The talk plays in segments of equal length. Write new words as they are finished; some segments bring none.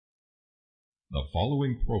The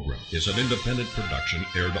following program is an independent production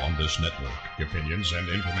aired on this network. The opinions and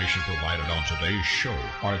information provided on today's show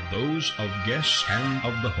are those of guests and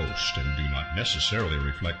of the host and do not necessarily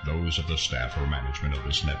reflect those of the staff or management of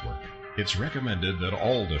this network. It's recommended that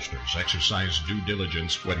all listeners exercise due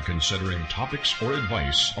diligence when considering topics or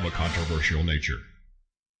advice of a controversial nature.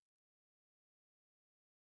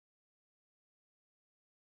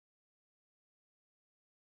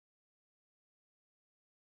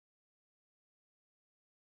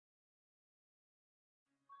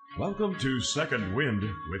 Welcome to Second Wind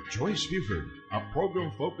with Joyce Buford, a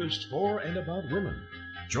program focused for and about women.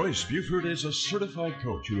 Joyce Buford is a certified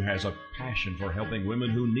coach who has a passion for helping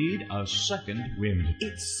women who need a second wind.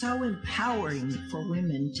 It's so empowering for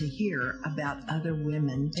women to hear about other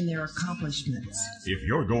women and their accomplishments. If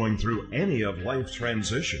you're going through any of life's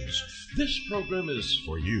transitions, this program is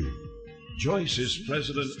for you. Joyce is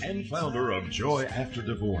president and founder of Joy After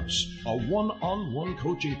Divorce, a one-on-one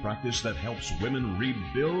coaching practice that helps women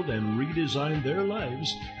rebuild and redesign their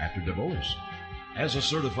lives after divorce. As a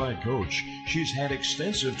certified coach, she's had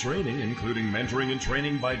extensive training, including mentoring and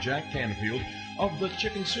training by Jack Canfield of the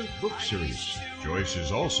Chicken Soup book series. Joyce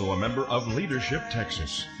is also a member of Leadership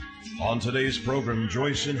Texas. On today's program,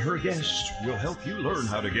 Joyce and her guests will help you learn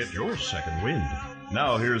how to get your second wind.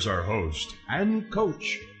 Now here's our host and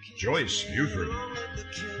coach, Joyce Buford.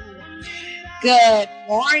 Good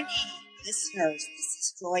morning, listeners. This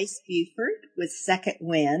is Joyce Buford with Second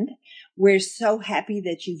Wind. We're so happy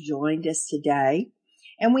that you've joined us today,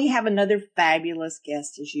 and we have another fabulous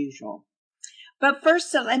guest as usual. But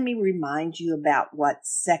first, let me remind you about what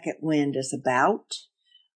Second Wind is about,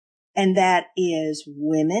 and that is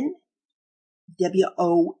women,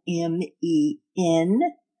 WOMEN,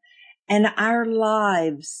 and our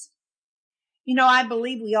lives. You know, I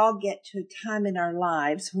believe we all get to a time in our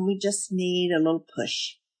lives when we just need a little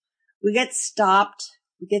push. We get stopped,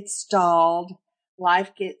 we get stalled,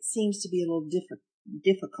 life seems to be a little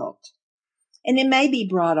difficult. And it may be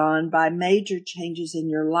brought on by major changes in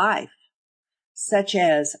your life, such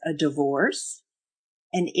as a divorce,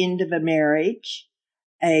 an end of a marriage,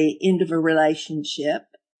 an end of a relationship,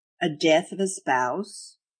 a death of a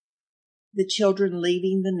spouse, the children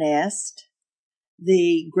leaving the nest,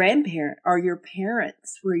 the grandparent or your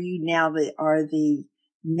parents, where you now are the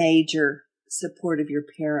major support of your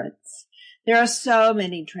parents. There are so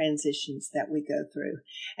many transitions that we go through.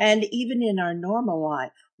 And even in our normal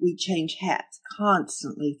life, we change hats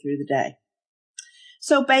constantly through the day.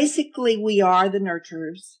 So basically, we are the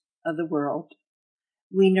nurturers of the world.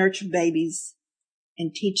 We nurture babies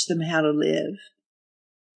and teach them how to live.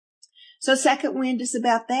 So Second Wind is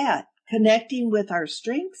about that. Connecting with our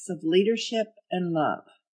strengths of leadership and love,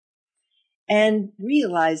 and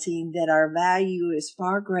realizing that our value is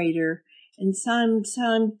far greater and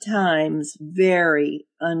sometimes very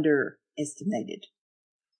underestimated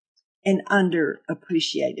and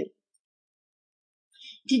underappreciated.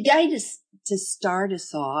 Today, to start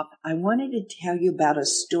us off, I wanted to tell you about a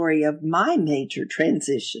story of my major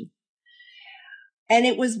transition. And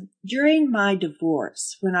it was during my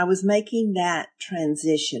divorce when I was making that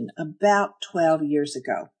transition about 12 years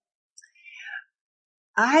ago.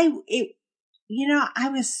 I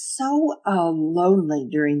was so lonely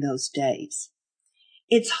during those days.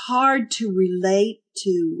 It's hard to relate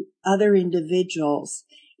to other individuals,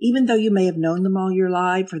 even though you may have known them all your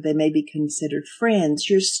life or they may be considered friends.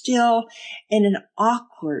 You're still in an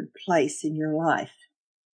awkward place in your life.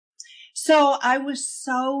 So I was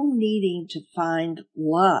so needing to find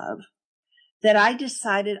love that I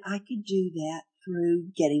decided I could do that through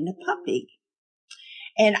getting a puppy.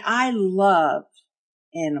 And I love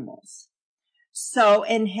animals.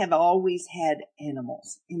 And have always had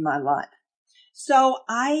animals in my life. So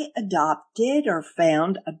I adopted or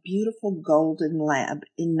found a beautiful golden lab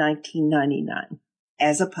in 1999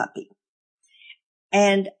 as a puppy.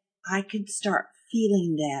 And I could start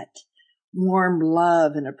feeling that warm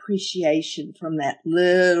love and appreciation from that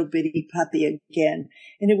little bitty puppy again.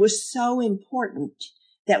 And it was so important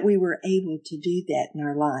that we were able to do that in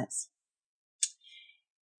our lives.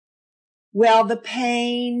 Well, the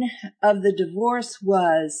pain of the divorce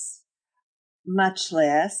was much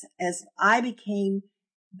less as I became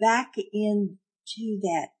back into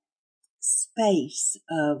that space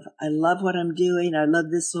of, I love what I'm doing. I love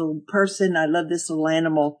this little person. I love this little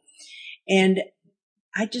animal. And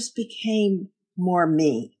I just became more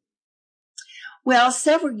me. Well,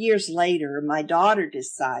 several years later, my daughter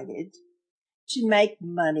decided to make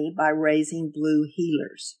money by raising blue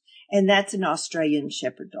heelers, and that's an Australian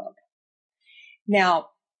Shepherd dog. Now,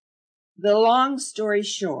 the long story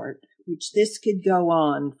short, which this could go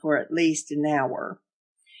on for at least an hour,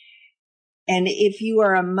 And if you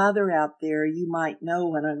are a mother out there, you might know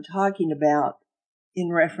what I'm talking about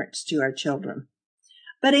in reference to our children.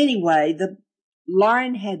 But anyway,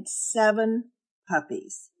 Lauren had 7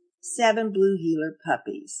 puppies, 7 blue heeler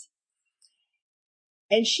puppies.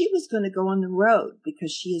 And she was going to go on the road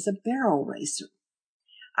because she is a barrel racer.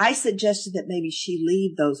 I suggested that maybe she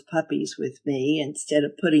leave those puppies with me instead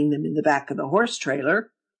of putting them in the back of the horse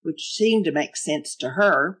trailer, which seemed to make sense to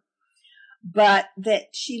her, but that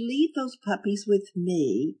she leave those puppies with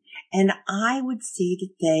me and I would see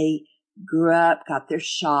that they grew up, got their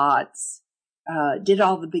shots, did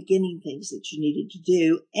all the beginning things that you needed to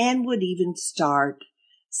do, and would even start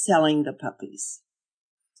selling the puppies.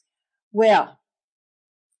 Well,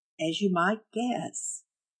 as you might guess,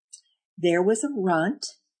 there was a runt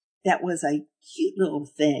that was a cute little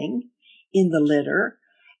thing in the litter,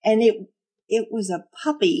 and it was a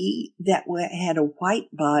puppy that had a white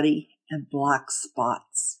body and black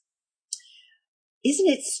spots. Isn't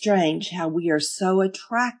it strange how we are so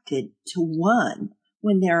attracted to one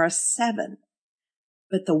when there are 7,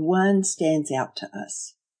 but the one stands out to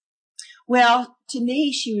us? Well, to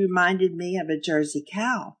me, she reminded me of a Jersey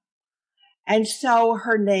cow. And so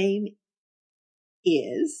her name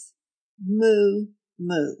is Moo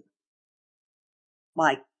Moo.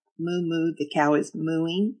 Like moo moo, the cow is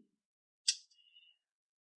mooing.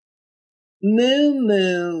 Moo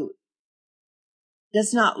Moo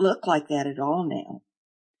does not look like that at all now.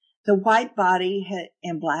 The white body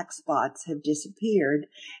and black spots have disappeared,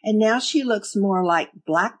 and now she looks more like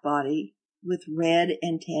black body with red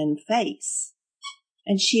and tan face.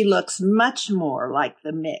 And she looks much more like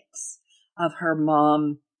the mix of her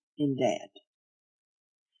mom and dad.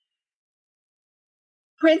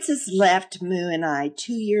 Princess left Moo and I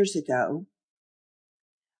 2 years ago,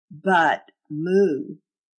 but Moo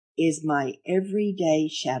is my everyday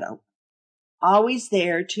shadow, always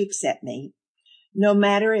there to accept me, no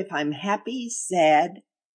matter if I'm happy, sad,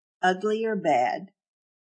 ugly, or bad.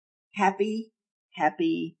 Happy,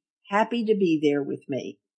 happy, happy to be there with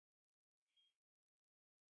me.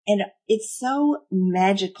 And it's so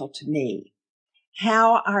magical to me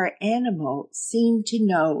how our animals seem to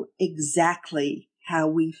know exactly how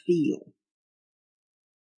we feel.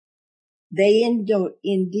 They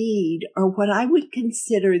indeed are what I would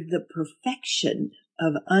consider the perfection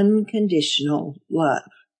of unconditional love.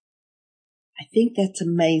 I think that's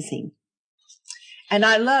amazing. And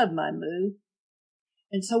I love my Moo.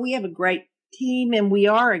 And so we have a great team, and we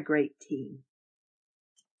are a great team.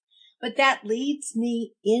 But that leads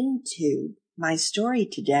me into my story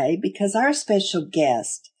today, because our special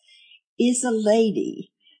guest is a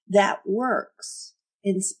lady that works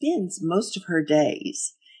and spends most of her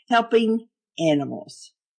days helping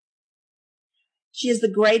animals. She has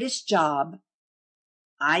the greatest job,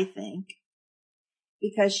 I think,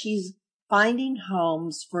 because she's finding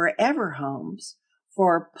homes, forever homes,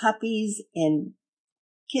 for puppies and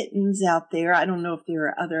kittens out there. I don't know if there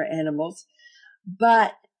are other animals,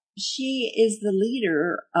 but she is the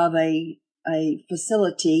leader of a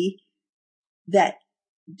facility that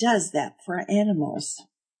does that for animals.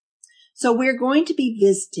 So we're going to be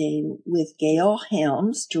visiting with Gayle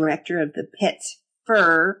Helms, director of the Pets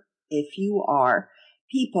Fur, if you are,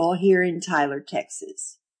 people here in Tyler,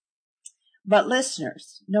 Texas. But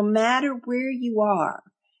listeners, no matter where you are,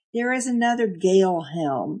 there is another Gayle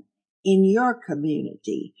Helm in your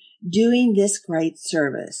community doing this great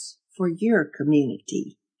service for your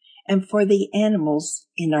community and for the animals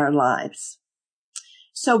in our lives.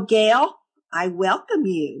 So Gayle, I welcome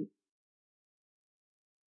you.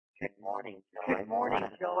 Good morning, Joy. Good morning,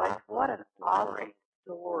 Joy. What an awesome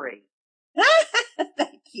story.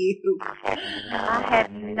 Thank you. I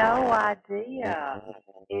had no idea.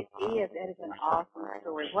 It is. That is an awesome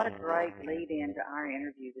story. What a great lead-in to our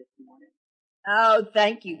interview this morning. Oh,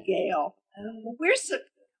 thank you, Gayle.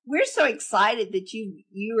 We're so excited that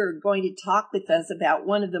you are going to talk with us about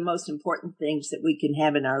one of the most important things that we can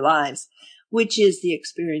have in our lives, which is the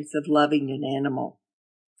experience of loving an animal.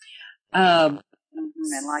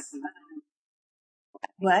 And like you,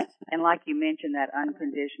 what? And like you mentioned, that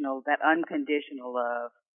unconditional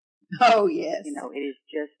love. Oh, yes. You know, it is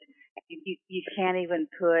just you can't even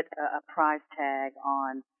put a price tag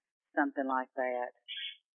on something like that.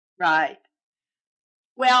 Right.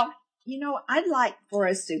 Well, you know, I'd like for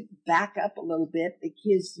us to back up a little bit,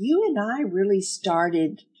 because you and I really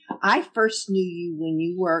started. I first knew you when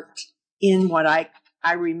you worked in what I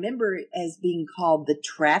remember as being called the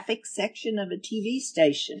traffic section of a TV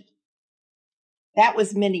station. That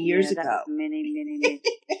was many years ago. Was many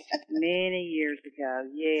years ago.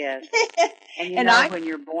 Yes. And you know, when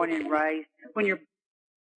you're born and raised,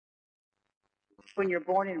 when you're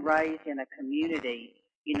born and raised in a community,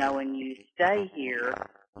 you know, and you stay here,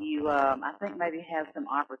 you, I think maybe have some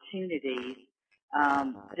opportunities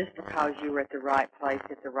just because you were at the right place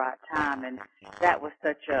at the right time. And that was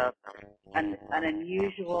such an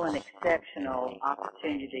unusual and exceptional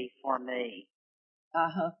opportunity for me.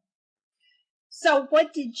 Uh-huh. So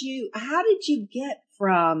how did you get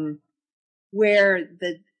from where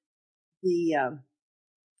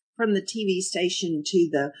from the TV station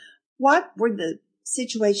to what were the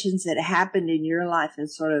situations that happened in your life and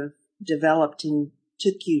sort of developed and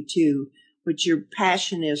took you to what your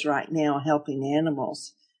passion is right now, helping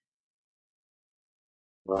animals?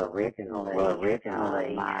 Well,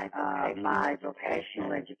 originally my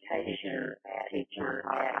vocational education teacher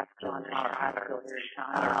at High School here in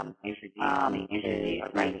China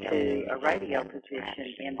introduced me to a radio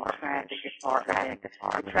position in the traffic department.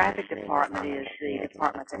 The traffic department is the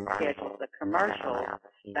department that schedules the commercials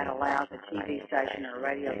that allows a TV station or a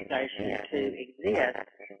radio station to exist,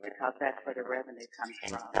 because that's where the revenue comes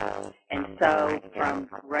from. And so from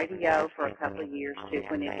radio for a couple of years to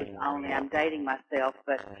when it was only, I'm dating myself,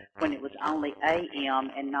 but when it was only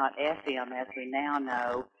AM and not FM, as we now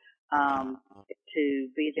know, to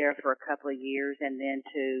be there for a couple of years and then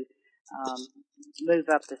to move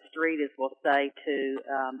up the street, as we'll say, to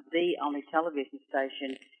the only television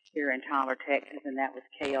station here in Tyler, Texas, and that was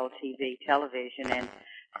KLTV television. And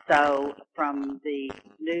so from the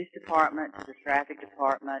news department to the traffic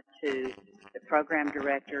department to the program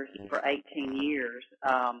director for 18 years,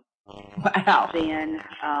 Wow. then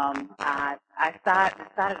I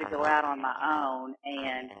decided to go out on my own,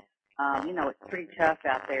 and you know, it's pretty tough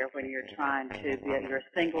out there when you're trying to you're a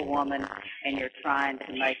single woman and you're trying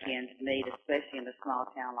to make ends meet, especially in a small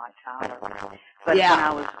town like Tyler. But yeah, when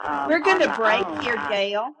I was we're going to break own, here,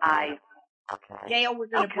 Gayle. Gayle, we're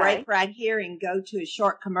going to okay. break right here and go to a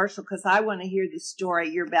short commercial because I want to hear the story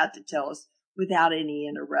you're about to tell us without any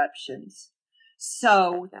interruptions.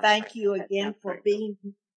 So thank you again for being.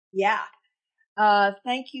 Yeah.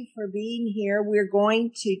 Thank you for being here. We're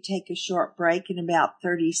going to take a short break in about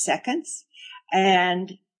 30 seconds.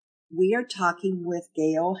 And we are talking with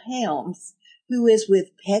Gayle Helms, who is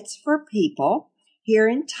with Pets for People here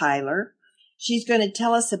in Tyler. She's going to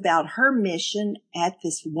tell us about her mission at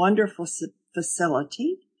this wonderful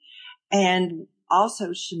facility and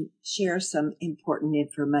also share some important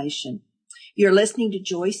information. You're listening to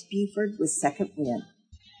Joyce Buford with Second Wind.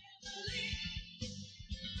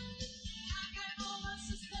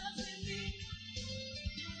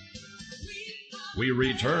 We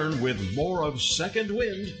return with more of Second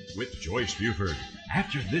Wind with Joyce Buford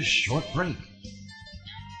after this short break.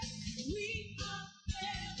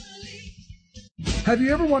 Have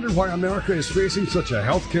you ever wondered why America is facing such a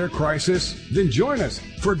healthcare crisis? Then join us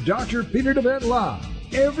for Dr. Peter DeVette Live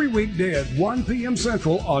every weekday at 1 p.m.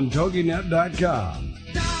 Central on TogiNet.com.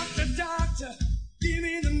 Doctor, give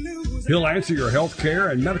me the news. He'll answer your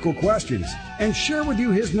healthcare and medical questions and share with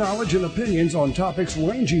you his knowledge and opinions on topics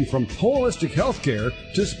ranging from holistic healthcare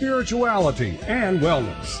to spirituality and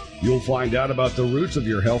wellness. You'll find out about the roots of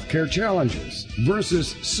your healthcare challenges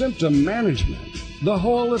versus symptom management, the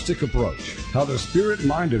holistic approach, how the spirit,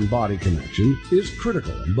 mind, and body connection is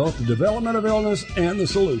critical in both the development of illness and the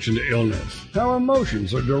solution to illness, how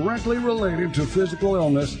emotions are directly related to physical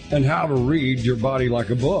illness, and how to read your body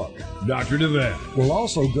like a book. Dr. DeVette will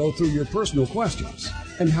also go through your personal questions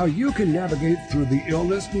and how you can navigate through the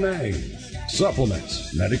illness maze.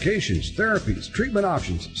 Supplements, medications, therapies, treatment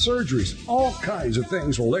options, surgeries, all kinds of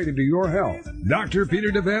things related to your health. Dr. Peter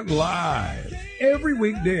DeVette Live, every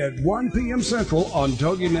weekday at 1 p.m. Central on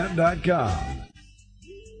TogiNet.com.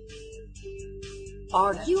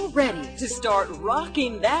 Are you ready to start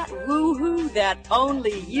rocking that woo-hoo that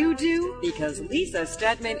only you do? Because Lisa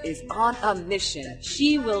Stedman is on a mission.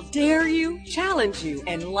 She will dare you, challenge you,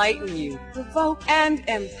 enlighten you, provoke and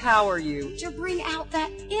empower you to bring out that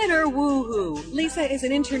inner woo-hoo. Lisa is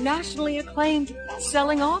an internationally acclaimed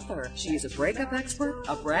best-selling author. She is a breakup expert,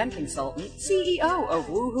 a brand consultant, CEO of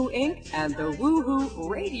Woohoo Inc. and the Woohoo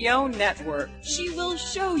Radio Network. She will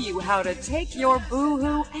show you how to take your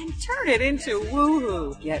boo-hoo and turn it into woo-hoo.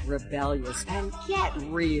 Get rebellious and get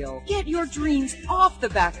real. Get your dreams off the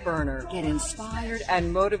back burner. Get inspired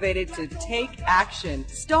and motivated to take action.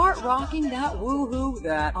 Start rocking that woo-hoo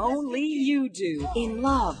that only you do in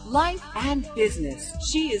love, life, and business.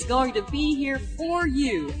 She is going to be here for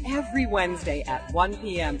you every Wednesday at 1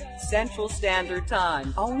 p.m. Central Standard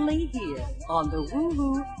Time. Only here on the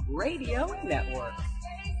Woohoo Radio Network.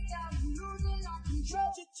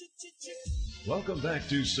 Welcome back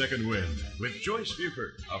to Second Wind with Joyce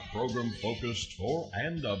Buford, a program focused for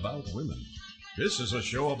and about women. This is a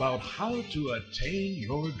show about how to attain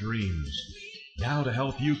your dreams. Now, to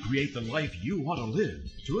help you create the life you want to live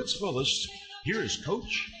to its fullest, here's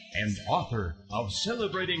coach and author of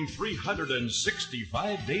Celebrating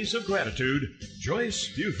 365 Days of Gratitude,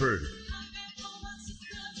 Joyce Buford.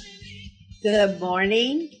 Good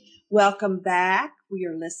morning. Welcome back. We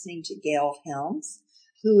are listening to Gayle Helms,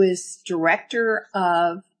 who is Director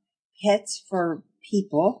of Pets for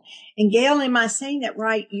People. And Gayle, am I saying that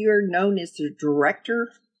right? You're known as the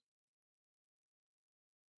Director?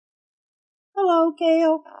 Hello,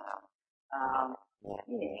 Gayle.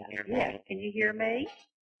 Yeah. Can you hear me?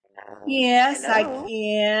 Yes, Hello? I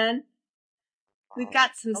can. We've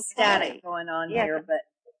got some static going on here, but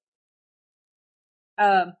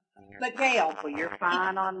Gayle. Well, you're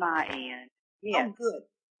fine on my end. Yes. Oh, good.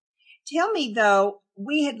 Tell me though,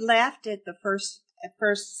 we had left at the first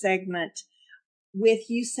segment with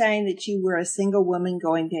you saying that you were a single woman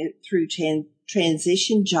going through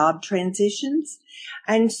job transitions.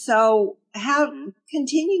 And so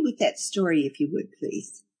continue with that story, if you would,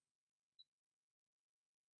 please.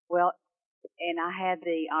 Well, and I had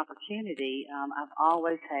the opportunity, I've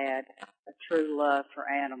always had a true love for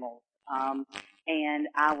animals. And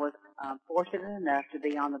I was fortunate enough to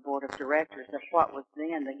be on the board of directors of what was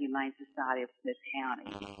then the Humane Society of Smith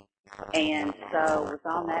County. And so was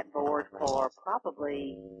on that board for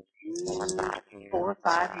probably 4 or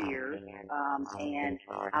 5 years, and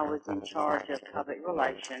I was in charge of public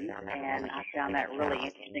relations, and I found that really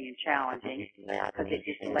interesting and challenging because it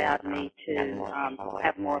just allowed me to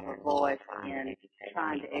have more of a voice in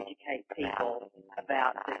trying to educate people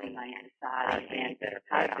about the Humane Society and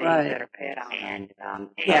how to be a better pet owner.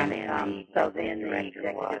 So then the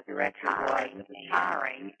executive director was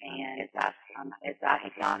retiring, and as I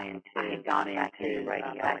had gone into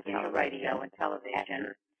radio and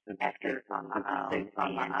television after on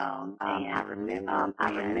my own, and I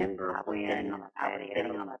remember when I was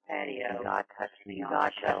sitting on the patio, God touched me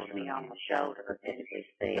on the shoulder,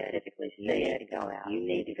 specifically said, you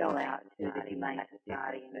need to go out to the Humane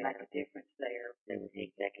Society and make a difference there. There was the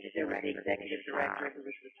executive director who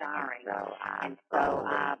was retiring, and so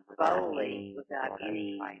I boldly, without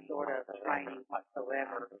any sort of training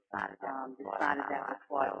whatsoever, decided that was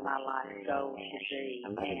what my life goal should be.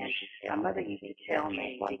 And my mother used to tell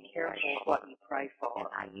me, be careful what you pray for.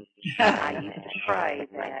 I used to pray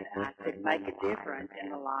that I could make a difference in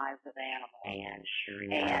the lives of animals.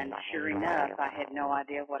 And sure enough, I had no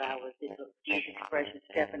idea what I was, excuse expression,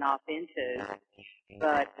 stepping off into.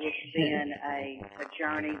 But it's been a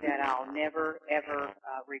journey that I'll never, ever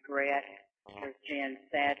regret. There's been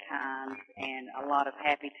sad times and a lot of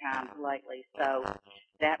happy times lately. So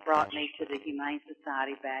that brought me to the Humane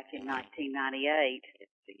Society back in 1998,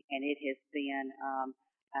 and it has been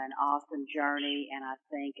an awesome journey, and I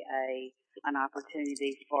think an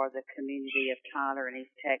opportunity for the community of Tyler and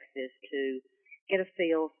East Texas to get a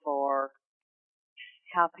feel for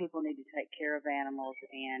how people need to take care of animals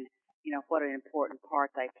and, you know, what an important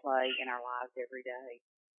part they play in our lives every day.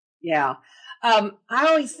 Yeah. I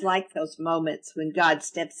always like those moments when God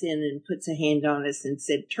steps in and puts a hand on us and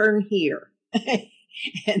said, turn here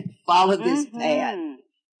and follow this path.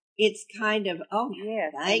 It's kind of,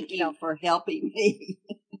 thank you for helping me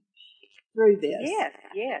through this. Yes.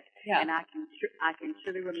 Yeah. And I can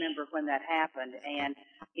truly remember when that happened. And,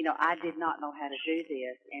 you know, I did not know how to do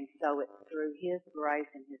this. And so it's through His grace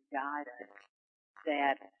and His guidance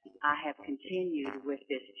that I have continued with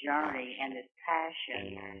this journey and this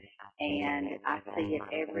passion, and I see it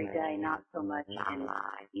every day, not so much in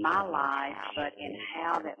my life, but in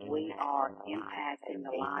how that we are impacting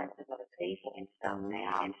the lives of other people. And so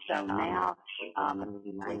now,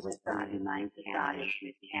 Humane Society of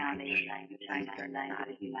Smith County changed their name to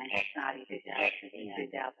the Humane Society of Texas in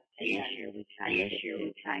 2010. This year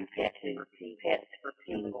we changed it to Pets for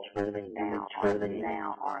People. Truly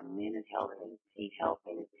now are a ministry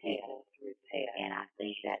helping people through pets. And I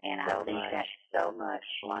think that's so much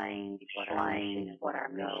plain what our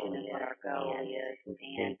mission and what our goal is, and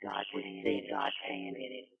we see God's hand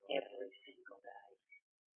in it every single day.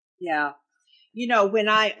 Yeah. You know, when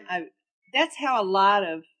I that's how a lot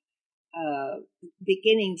of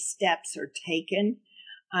beginning steps are taken.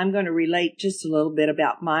 I'm going to relate just a little bit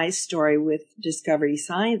about my story with Discovery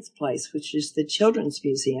Science Place, which is the Children's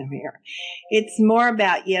Museum here. It's more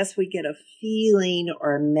about, yes, we get a feeling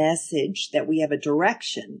or a message that we have a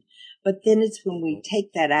direction, but then it's when we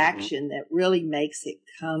take that action that really makes it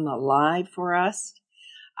come alive for us.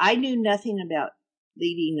 I knew nothing about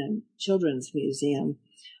leading a children's museum,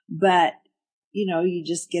 but, you know, you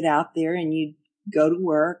just get out there and you go to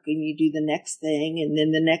work and you do the next thing and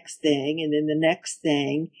then the next thing and then the next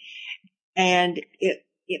thing. and it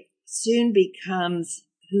soon becomes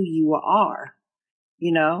who you are,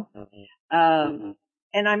 you know?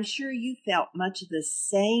 And I'm sure you felt much of the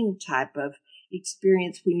same type of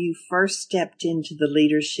experience when you first stepped into the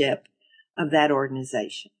leadership of that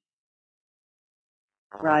organization.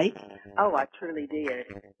 Right? Oh, I truly did.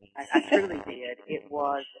 I truly did. It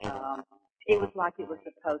was like it was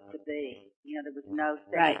supposed to be. You know, there was no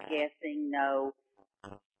second guessing, no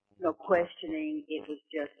questioning. It was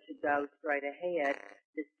just to go straight ahead,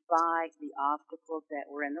 despite the obstacles that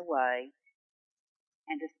were in the way,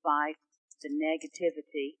 and despite the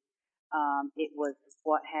negativity. It was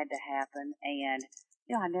what had to happen, and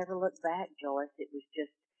you know, I never looked back, Joyce. It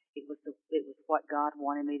was what God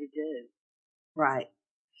wanted me to do. Right.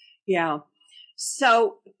 Yeah.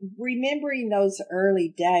 So remembering those early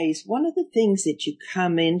days, one of the things that you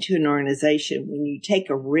come into an organization when you take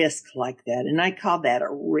a risk like that, and I call that a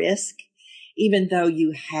risk, even though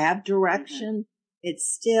you have direction, it's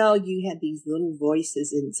still, you have these little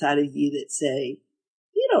voices inside of you that say,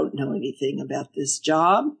 you don't know anything about this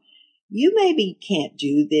job. You maybe can't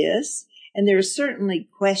do this. And there are certainly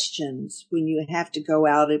questions when you have to go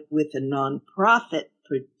out with a nonprofit,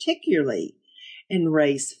 particularly, and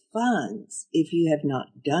raise funds if you have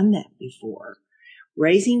not done that before.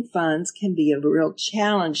 Raising funds can be a real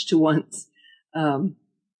challenge to one's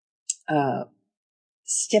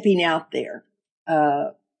stepping out there.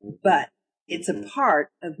 But it's a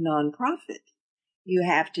part of nonprofit. You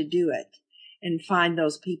have to do it and find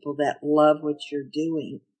those people that love what you're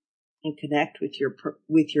doing and connect with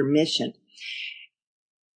your mission.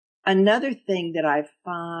 Another thing that I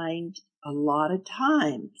find a lot of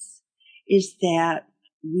times is that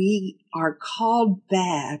we are called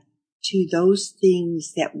back to those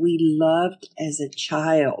things that we loved as a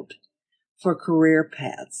child for career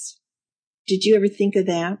paths. Did you ever think of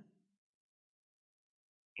that?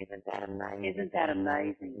 Isn't that amazing?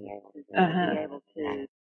 To be able to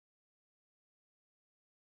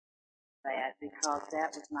that, because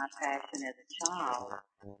that was my passion as a child,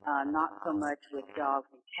 not so much with dogs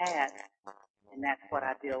and cats, and that's what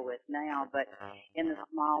I deal with now, but in the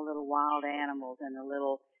small little wild animals and the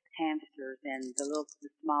little hamsters and the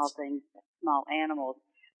small things, small animals.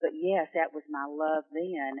 But yes, that was my love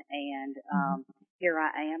then, and here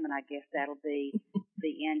I am, and I guess that'll be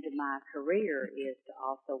the end of my career, is to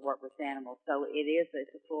also work with animals. So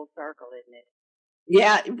it's a full circle, isn't it?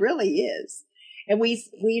 Yeah, it really is. And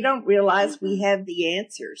we don't realize we have the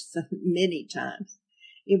answers so many times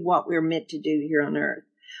in what we're meant to do here on earth.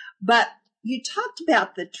 But you talked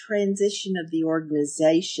about the transition of the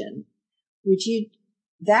organization.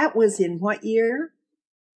 That was in what year?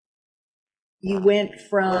 You went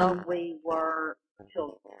from... Well, we were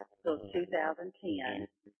till 2010.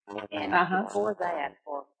 And before that,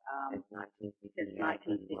 since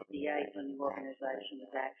 1968, when the organization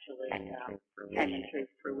was actually came into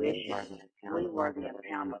fruition, we were the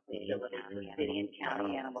impoundment facility for city and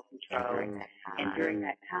county animal control. And during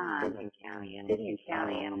that time, city and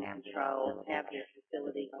county animal control have their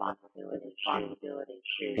facility responsibility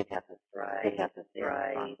to pick up the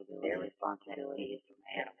stray. Their responsibility is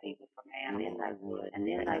from people from animals. And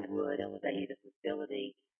then they need a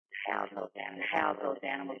facility house those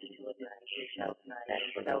animals until a distribution opening.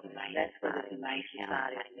 So that's where the Humane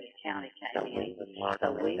Society and the county came in.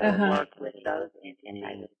 So we would work with those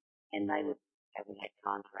entities, and we had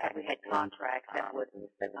contracts that would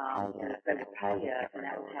pay us, and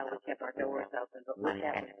that was how we kept our doors open. But with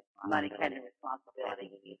that money came the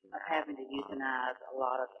responsibility of having to euthanize a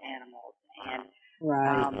lot of animals. And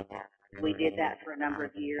we did that for a number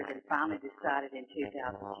of years, and finally decided in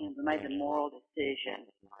 2010, we made the moral decision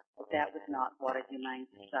that that was not what a humane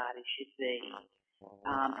society should be.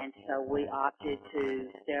 And so we opted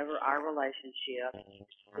to sever our relationship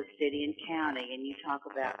with city and county. And you talk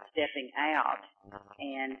about stepping out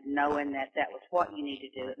and knowing that that was what you need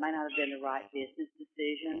to do. It may not have been the right business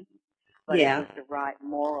decision, but it was the right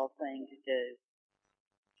moral thing to do.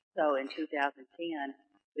 So in 2010,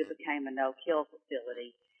 we became a no-kill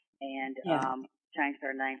facility and changed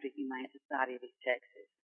our name to Humane Society of East Texas.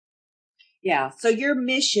 Yeah. So your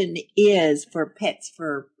mission is for Pets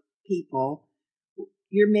for People.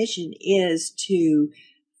 Your mission is to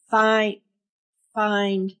find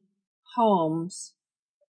homes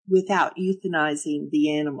without euthanizing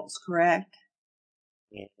the animals, correct?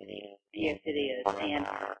 Yes, it is. Yes, it is. And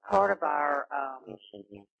part of our mission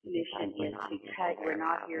is to take, we're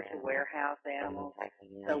not here to warehouse animals,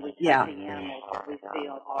 so we take the animals that we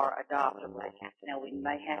feel are adoptable. Now, we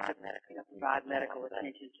may have to provide medical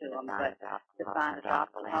attention to them, but to find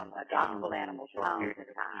adoptable animals home for a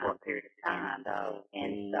short period of time.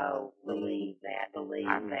 And so believe that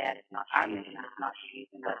it's not our mission is not to use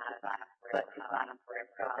them, but to find them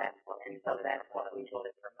forever. And so that's what we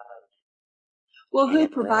really promote. Well, who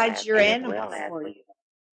provides your animals for you?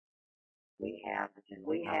 We have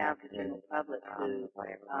the general public who,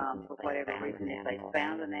 for whatever reason, if they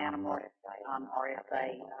found an animal, or if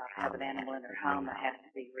they have an animal in their home that has to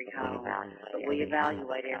be rehomed. But we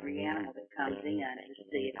evaluate every animal that comes in to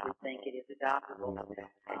see if we think it is adoptable.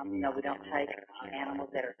 We don't take animals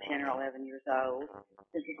that are 10 or 11 years old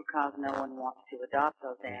simply because no one wants to adopt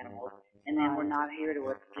those animals. And then we're not here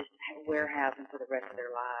to just warehouse them for the rest of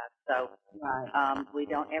their lives. So we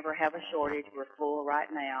don't ever have a shortage. We're full right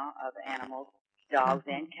now of animals, dogs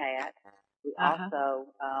and cats. We also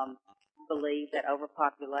believe that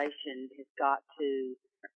overpopulation has got to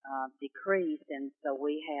decrease, and so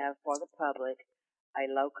we have for the public a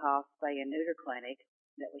low-cost spay and neuter clinic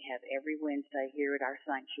that we have every Wednesday here at our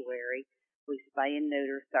sanctuary. We spay and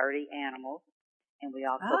neuter 30 animals, and we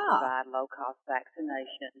also provide low-cost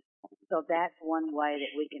vaccinations. So that's one way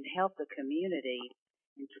that we can help the community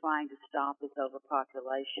in trying to stop this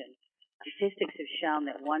overpopulation. Statistics have shown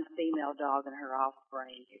that one female dog and her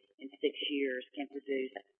offspring in 6 years can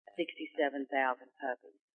produce 67,000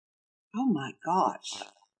 puppies. Oh my gosh!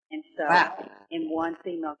 And so, in one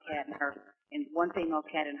female cat and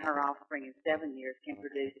her offspring in 7 years can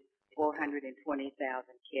produce 420,000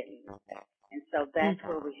 kittens. And so that's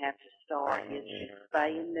where we have to start, is to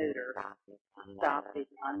spay and neuter to stop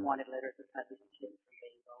these unwanted litters of puppies and kittens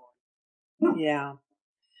from being born. Yeah.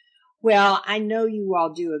 Well, I know you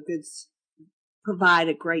all provide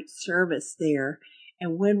a great service there.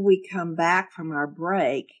 And when we come back from our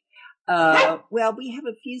break, we have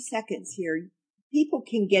a few seconds here. People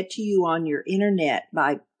can get to you on your internet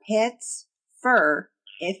by Pets Fur,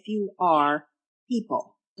 F-U-R,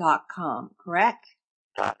 people.com, correct?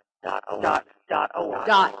 .org.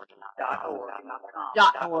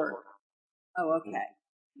 Oh, okay.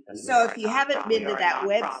 So if you haven't been to that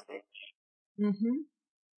website,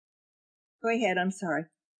 go ahead. I'm sorry.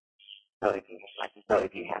 So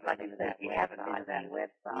if you haven't been to that website,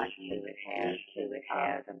 it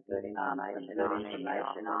has some good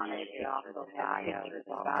information on it. It also has pictures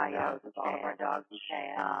and bios of all of our dogs and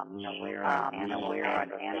cats. We're an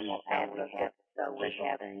animal advocate. So we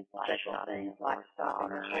have special things like stopping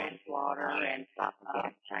manslaughter and stopping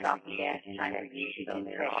gas chamber use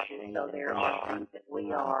infection. So there are things that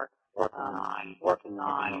we are working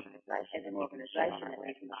on as an organization that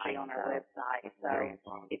we can see on our website. So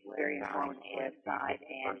it's a very informative website,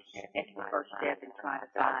 and it's the first step in trying to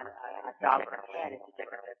find a dog or a cat is to check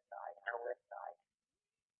our website.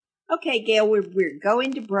 Okay, Gayle, we're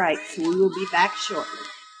going to break, so we will be back shortly.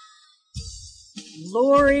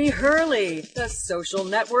 Lori Hurley, the social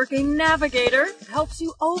networking navigator, helps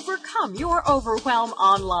you overcome your overwhelm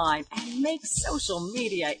online and make social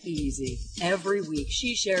media easy. Every week,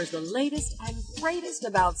 she shares the latest and greatest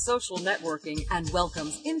about social networking and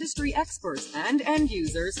welcomes industry experts and end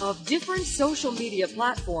users of different social media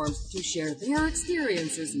platforms to share their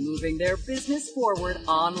experiences moving their business forward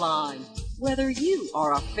online. Whether you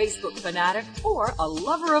are a Facebook fanatic or a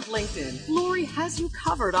lover of LinkedIn, Lori has you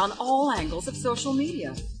covered on all angles of social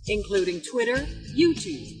media, including Twitter,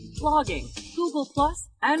 YouTube, blogging, Google+,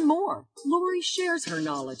 and more. Lori shares her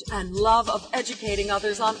knowledge and love of educating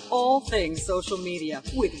others on all things social media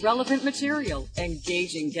with relevant material,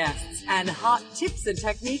 engaging guests, and hot tips and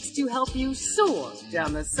techniques to help you soar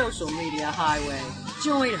down the social media highway.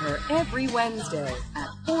 Join her every Wednesday at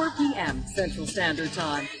 4 p.m. Central Standard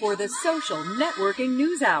Time for the Social Networking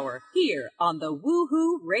News Hour here on the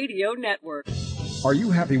Woohoo Radio Network. Are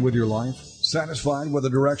you happy with your life? Satisfied with the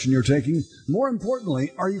direction you're taking? More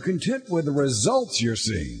importantly, are you content with the results you're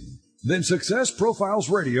seeing? Then Success Profiles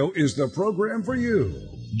Radio is the program for you.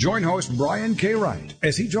 Join host Brian K. Wright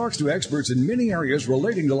as he talks to experts in many areas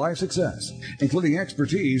relating to life success, including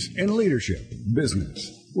expertise in leadership,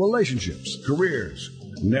 business, relationships, careers,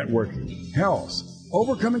 networking, health,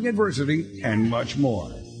 overcoming adversity, and much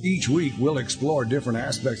more. Each week, we'll explore different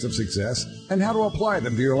aspects of success and how to apply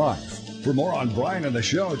them to your life. For more on Brian and the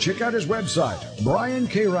show, check out his website,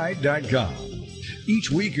 briankwright.com.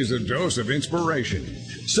 Each week is a dose of inspiration.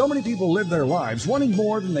 So many people live their lives wanting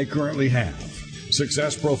more than they currently have.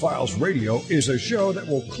 Success Profiles Radio is a show that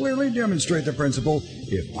will clearly demonstrate the principle,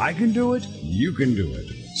 if I can do it, you can do it.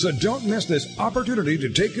 So don't miss this opportunity to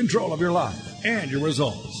take control of your life and your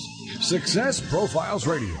results. Success Profiles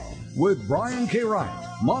Radio with Brian K.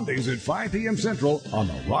 Wright, Mondays at 5 p.m. Central on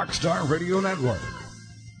the Rockstar Radio Network.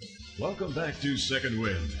 Welcome back to Second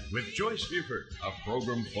Wind with Joyce Buford, a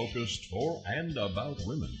program focused for and about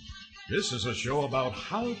women. This is a show about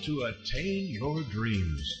how to attain your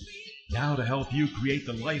dreams. Now, to help you create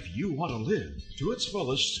the life you want to live to its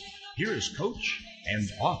fullest, here is coach and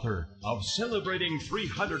author of Celebrating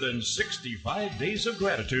 365 Days of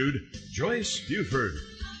Gratitude, Joyce Buford.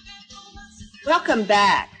 Welcome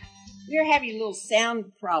back. We're having little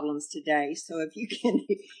sound problems today, so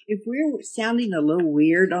if we're sounding a little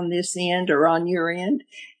weird on this end or on your end,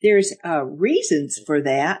 there's reasons for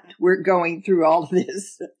that. We're going through all of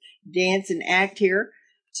this dance and act here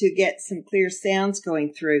to get some clear sounds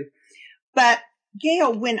going through. But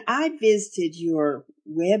Gayle, when I visited your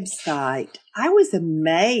website, I was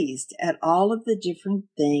amazed at all of the different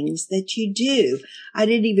things that you do. I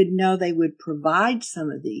didn't even know they would provide some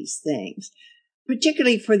of these things,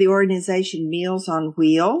 particularly for the organization Meals on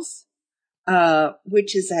Wheels,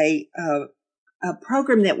 which is a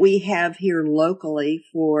program that we have here locally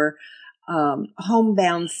for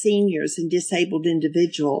homebound seniors and disabled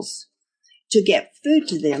individuals to get food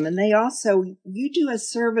to them. And you do a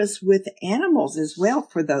service with animals as well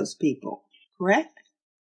for those people, correct?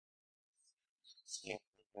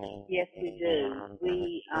 Yes, we do.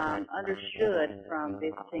 We understood from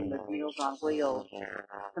visiting with Meals on Wheels,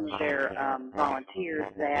 some of their volunteers,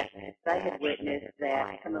 that they had witnessed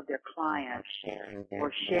that some of their clients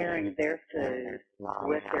were sharing their food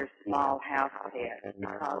with their small house pets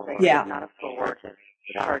because they could not afford to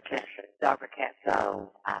purchase dog or cat food. So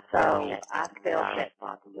I felt that it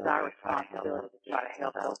was our responsibility to try to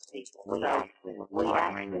help those people. So we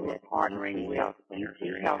actually were partnering with UT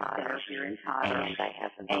Health Center here in Tyler, and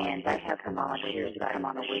they have some volunteers that come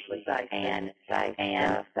on a weekly basis, and they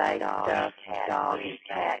stuff dog and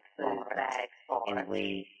cat food bags for us. And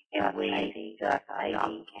we stuff 80 dog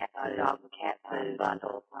and cat food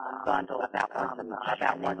bundles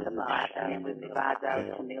about once a month, and then we provide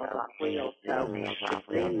those to Meals on Wheels. So it's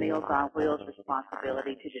then Meals on Wheels'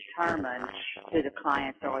 responsibility to determine who the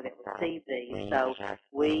clients are that receive these. So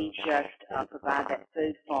we just provide that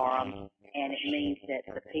food for them, and it means that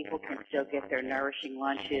the people can still get their nourishing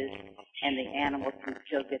lunches, and the animals can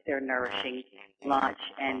still get their nourishing lunch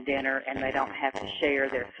and dinner, and they don't have to share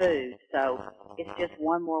their food. So it's just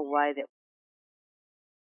one more way that.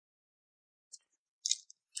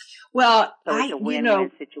 Well, so it's a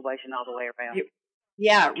win-win situation all the way around.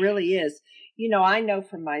 Yeah, it really is. I know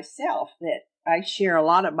for myself that I share a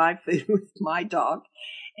lot of my food with my dog,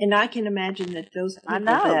 and I can imagine that those people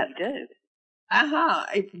you do.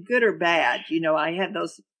 If good or bad, I have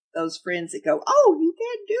those friends that go, "Oh, you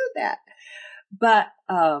can't do that." But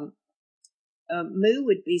Moo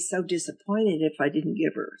would be so disappointed if I didn't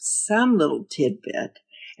give her some little tidbit.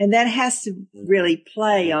 And that has to really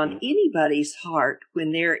play on anybody's heart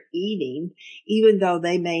when they're eating, even though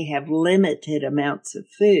they may have limited amounts of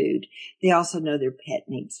food. They also know their pet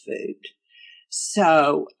needs food.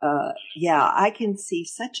 So, I can see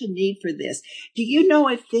such a need for this. Do you know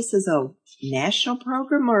if this is a national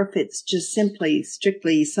program or if it's just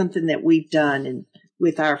strictly something that we've done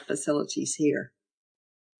with our facilities here?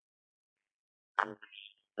 I'm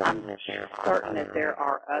certain that there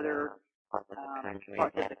are other parts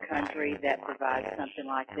of the country that provide something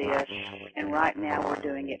like this, and right now we're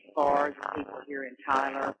doing it for the people here in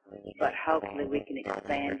Tyler, but hopefully we can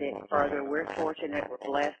expand it further. We're fortunate, we're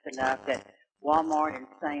blessed enough that Walmart and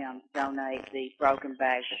Sam's donate the broken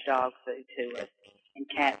bags of dog food to us and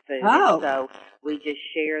cat food, and so we just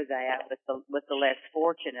share that with the less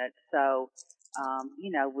fortunate. So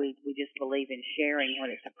we just believe in sharing when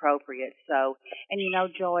it's appropriate. So, and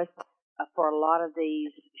Joyce, for a lot of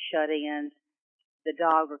these shut-ins, the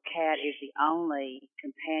dog or cat is the only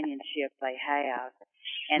companionship they have,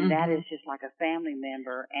 and that is just like a family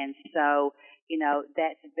member. And so,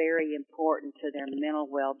 that's very important to their mental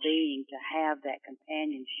well-being to have that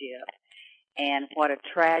companionship. And what a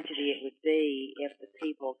tragedy it would be if the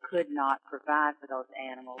people could not provide for those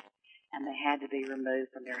animals and they had to be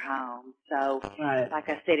removed from their homes. So, like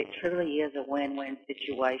I said, it truly is a win-win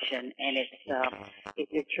situation, and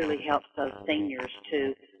it truly helps those seniors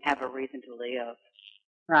to have a reason to live.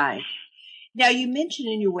 Right. Now, you mentioned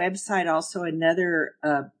in your website also another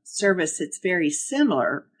service that's very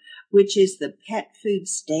similar, which is the Pet Food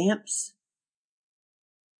Stamps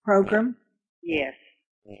program. Yes.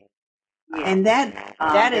 And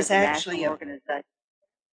that is actually an organization.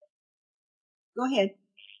 Go ahead.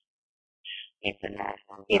 It's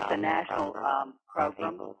a national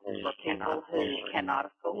program for people who cannot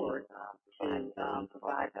afford to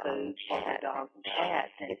provide food for their dogs and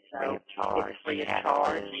cats. And so it's free of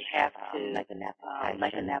charge. You have to make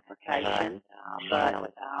an application.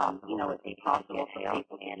 But, it's possible for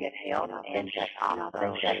people to get help. And I think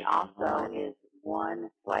that also is one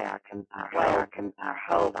way our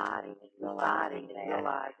whole body is realizing that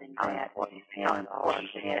how important pets are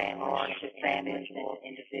to families and to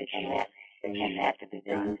individuals. And that have to be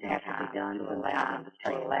done to allow them to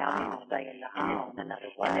stay in the home. And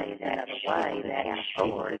there's another way that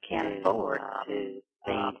people can't afford to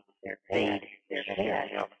feed their pets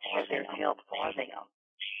or their help for them.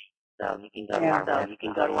 So you can go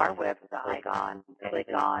to our website, click on Food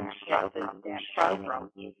Stamp Program,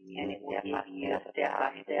 and it will give you a step by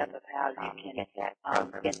step of how you can get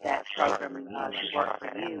that program to work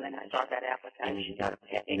for you and start that application.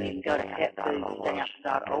 And you can go to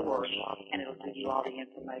petfoodstamps.org, and it'll give you all the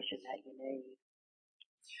information that you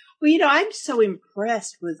need. Well, I'm so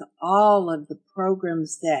impressed with all of the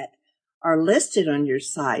programs that are listed on your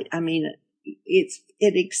site. I mean, it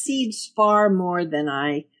exceeds far more than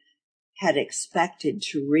I had expected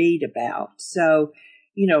to read about. So,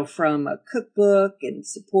 from a cookbook and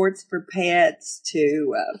supports for pets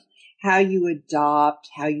to how you adopt,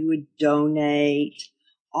 how you would donate,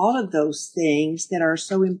 all of those things that are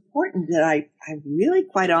so important that I really,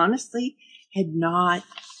 quite honestly, had not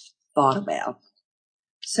thought about.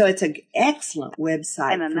 So it's an excellent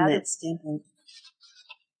website from that standpoint.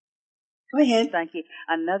 Go ahead. Thank you.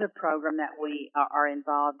 Another program that we are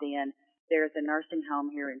involved in, there's a nursing home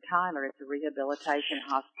here in Tyler. It's a rehabilitation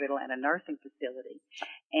hospital and a nursing facility.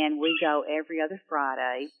 And we go every other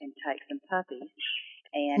Friday and take some puppies.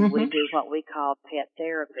 And we do what we call pet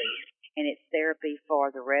therapy. And it's therapy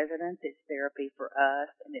for the residents, it's therapy for us,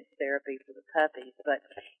 and it's therapy for the puppies. But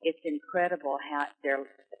it's incredible how their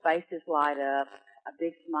faces light up, a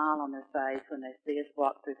big smile on their face when they see us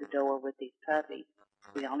walk through the door with these puppies.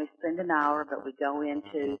 We only spend an hour, but we go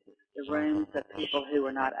into the rooms of people who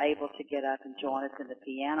are not able to get up and join us in the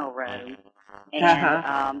piano room.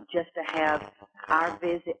 And just to have our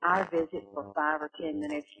visit for 5 or 10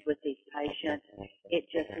 minutes with these patients, it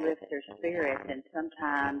just lifts their spirits. And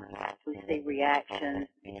sometimes we see reactions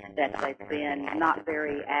that they've been not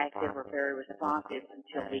very active or very responsive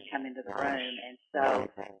until we come into the room. And so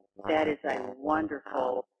that is a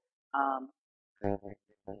wonderful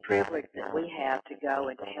privilege that we have to go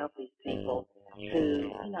and to help these people who,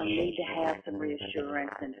 need to have some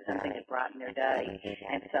reassurance and something to brighten their day.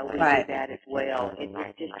 And so we do that as well.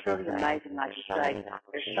 It's just truly amazing, like you say.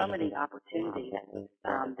 There's so many opportunities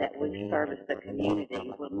that we service the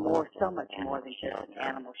community. We're so much more than just an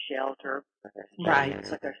animal shelter. Right.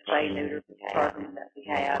 Like our spay neuter program that we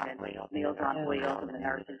have, and Meals on Wheels in the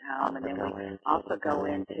nursing home. And then we also go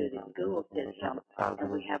into the school system, and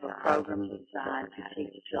we have a program designed to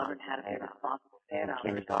teach children how to be responsible pet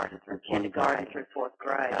owners from kindergarten through 4th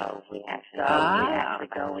grade. So we actually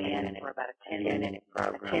go in for about a 10-minute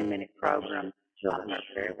program. Children are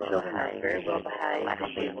very well behaved,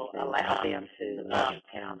 and we will allow them to love and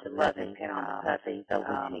pet on the puppy. So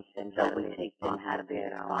we teach them how to be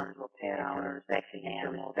responsible pet owners, respecting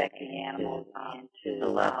animals, and to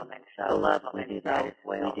love them. And so we do that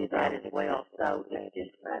as well. So it's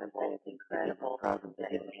incredible. It's incredible that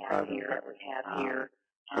we have here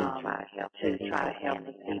to try to help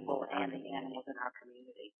the people and the animals in our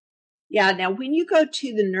community. Yeah, now when you go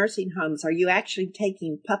to the nursing homes, are you actually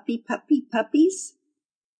taking puppies?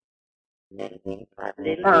 Little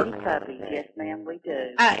puppies, yes ma'am, we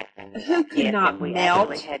do. Who could not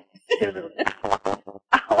melt had 2 little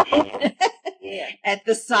at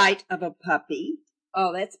the sight of a puppy?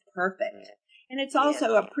 Oh, that's perfect. And it's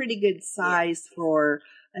also a pretty good size for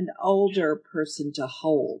an older person to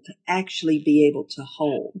hold, actually be able to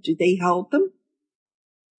hold. Do they hold them?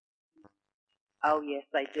 Oh, yes,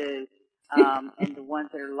 they do. And the ones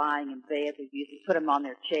that are lying in bed, we usually put them on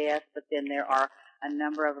their chest, but then there are a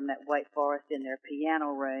number of them that wait for us in their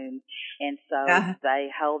piano room. And so they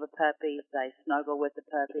hold the puppies, they snuggle with the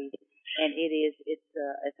puppies, and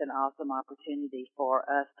it's an awesome opportunity for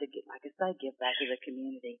us to give back to the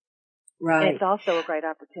community. Right. And it's also a great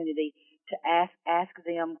opportunity to ask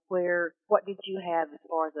them what did you have as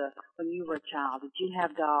far as when you were a child? Did you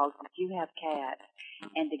have dogs? Did you have cats?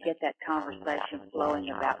 And to get that conversation flowing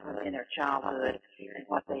about them in their childhood and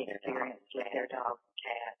what they experienced with their dogs and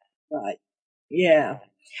cats. Right. Yeah.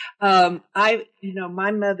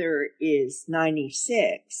 My mother is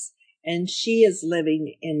 96 and she is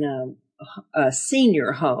living in a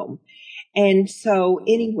senior home. And so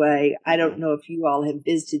anyway, I don't know if you all have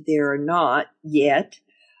visited there or not yet,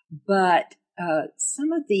 but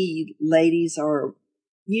some of the ladies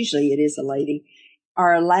usually it is a lady,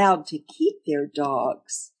 are allowed to keep their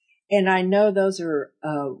dogs. And I know those are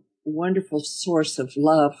a wonderful source of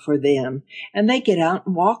love for them. And they get out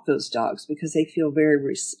and walk those dogs because they feel very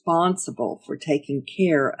responsible for taking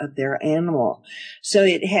care of their animal. So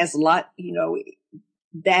it has a lot,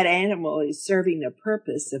 that animal is serving a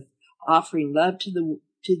purpose of offering love to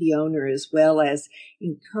the owner, as well as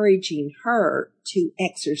encouraging her to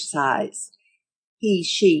exercise he,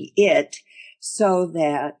 she, it, so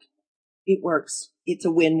that it works. It's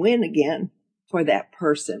a win-win again for that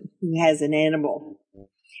person who has an animal.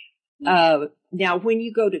 Now, when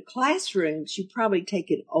you go to classrooms, you probably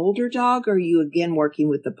take an older dog, or are you again working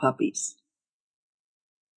with the puppies?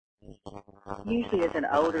 Usually it's an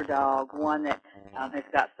older dog, one that has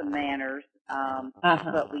got some manners,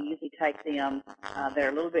 but we usually take them, they're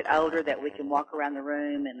a little bit older, that we can walk around the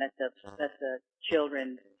room and let the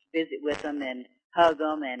children visit with them and hug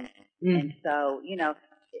them. And so,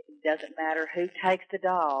 it doesn't matter who takes the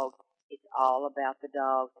dog. It's all about the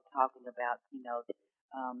dog, talking about,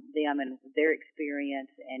 them and their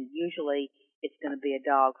experience. And usually it's going to be a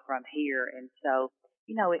dog from here. And so,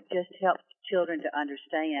 it just helps children to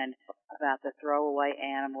understand about the throwaway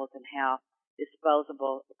animals and how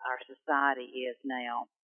disposable our society is now,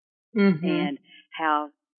 and how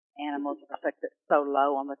animals are so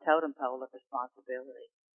low on the totem pole of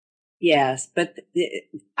responsibility. Yes, but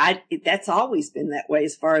that's always been that way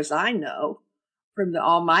as far as I know from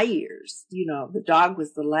all my years. The dog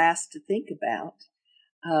was the last to think about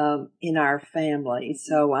in our family.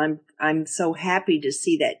 So I'm so happy to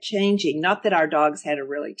see that changing. Not that our dogs had a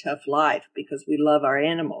really tough life, because we love our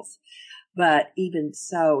animals, but even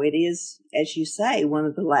so, it is, as you say, one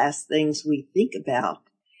of the last things we think about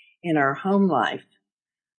in our home life.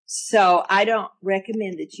 So I don't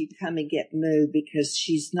recommend that you come and get Moo, because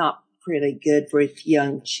she's not pretty good with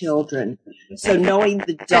young children. So knowing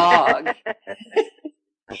the dog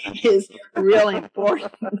is really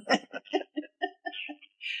important.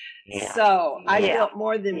 So I built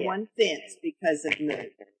more than one fence because of Moo.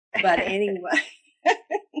 But anyway,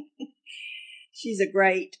 she's a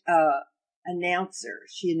great announcer.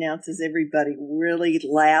 She announces everybody really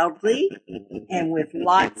loudly and with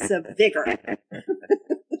lots of vigor.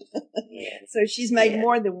 So she's made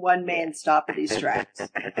more than one man stop at his tracks.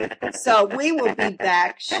 So we will be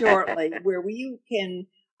back shortly, where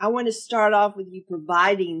I want to start off with you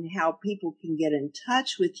providing how people can get in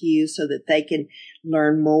touch with you so that they can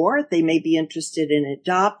learn more. They may be interested in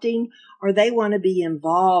adopting, or they want to be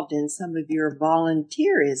involved in some of your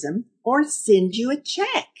volunteerism, or send you a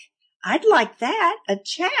check. I'd like that, a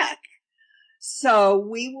check. So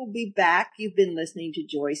we will be back. You've been listening to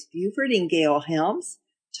Joyce Buford and Gayle Helms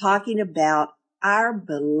talking about our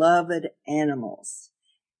beloved animals.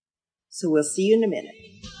 So we'll see you in a minute.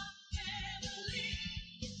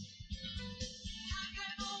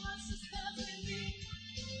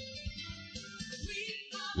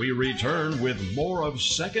 We return with more of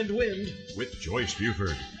Second Wind with Joyce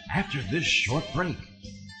Buford after this short break.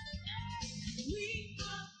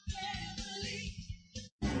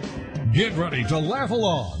 Get ready to laugh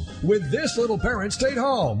along with This Little Parent Stayed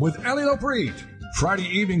Home with Ellie Lopreet. Friday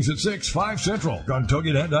evenings at 6, 5 Central on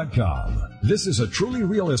TogiNet.com. This is a truly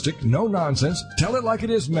realistic, no-nonsense,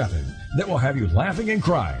 tell-it-like-it-is method that will have you laughing and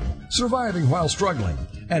crying, surviving while struggling,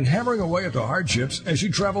 and hammering away at the hardships as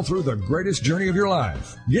you travel through the greatest journey of your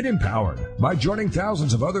life. Get empowered by joining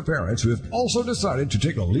thousands of other parents who have also decided to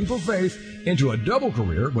take a leap of faith into a double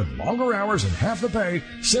career with longer hours and half the pay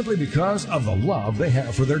simply because of the love they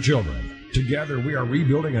have for their children. Together, we are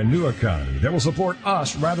rebuilding a new economy that will support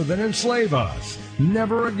us rather than enslave us.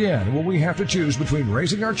 Never again will we have to choose between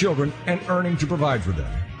raising our children and earning to provide for them.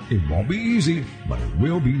 It won't be easy, but it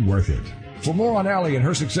will be worth it. For more on Allie and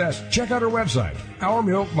her success, check out her website,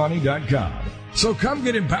 OurMilkMoney.com. So come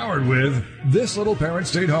get empowered with This Little Parent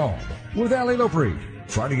Stayed Home with Allie Lopreet.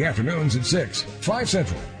 Friday afternoons at 6, 5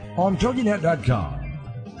 Central on TogiNet.com.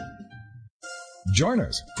 Join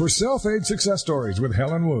us for Self-Aid Success Stories with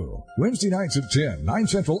Helen Wu. Wednesday nights at 10, 9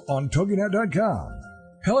 Central on TogiNet.com.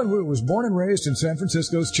 Helen Wu was born and raised in San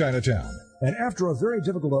Francisco's Chinatown. And after a very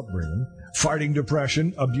difficult upbringing, fighting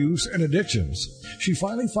depression, abuse, and addictions, she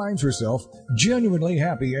finally finds herself genuinely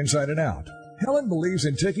happy inside and out. Helen believes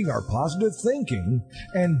in taking our positive thinking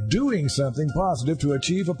and doing something positive to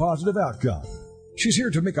achieve a positive outcome. She's here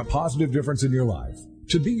to make a positive difference in your life,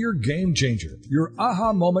 to be your game changer, your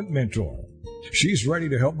aha moment mentor. She's ready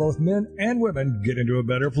to help both men and women get into a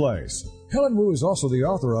better place. Helen Wu is also the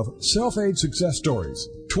author of Self-Aid Success Stories,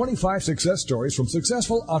 25 success stories from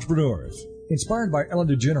successful entrepreneurs. Inspired by Ellen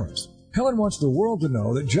DeGeneres, Helen wants the world to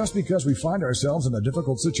know that just because we find ourselves in a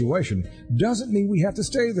difficult situation doesn't mean we have to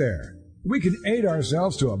stay there. We can aid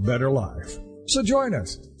ourselves to a better life. So join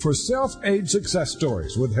us for Self-Aid Success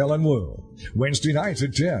Stories with Helen Wu. Wednesday nights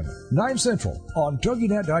at 10, 9 Central on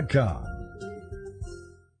TogiNet.com.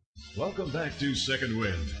 Welcome back to Second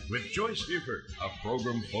Wind with Joyce Buford, a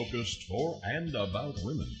program focused for and about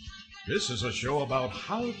women. This is a show about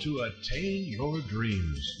how to attain your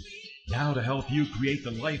dreams. Now to help you create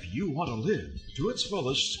the life you want to live to its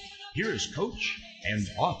fullest, here's Coach and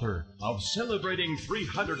author of Celebrating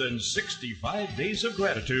 365 Days of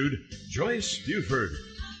Gratitude, Joyce Buford.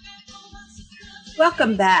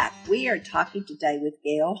 Welcome back. We are talking today with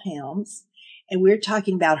Gayle Helms, and we're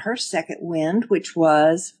talking about her second wind, which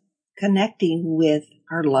was connecting with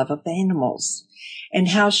her love of animals and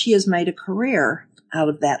how she has made a career out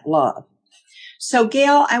of that love. So,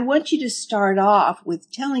 Gayle, I want you to start off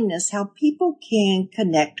with telling us how people can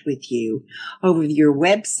connect with you over your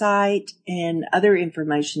website and other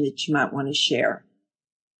information that you might want to share.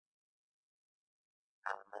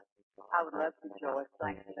 I would love to, Joyce.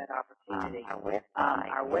 Thanks for that opportunity.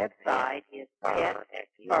 Our website is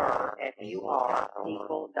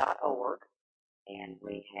petfur.people.org. And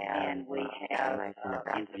we have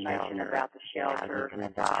information about the shelter,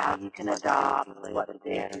 how you can adopt, what to do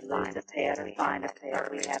if you lose a pet or find a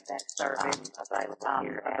pet. We have that service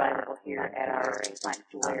available here at our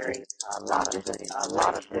sanctuary. A lot of good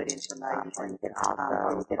information. You can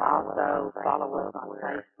also follow us on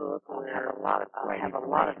Facebook. We have a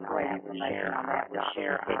lot of great information on that. We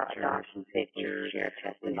share our adoption pictures, share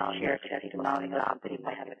testimonials of people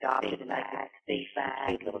that have adopted and make us feedback,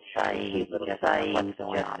 cute little sayings,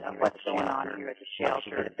 what's going on here at the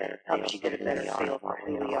shelter, helps you get a better feel for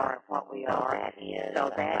who we are and what we are. So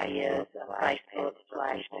that is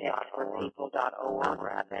Facebook.com/petforpeople.org. We're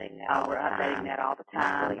updating that all the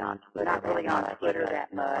time. We're not really on Twitter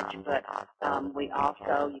that much, but we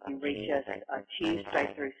also, you can reach us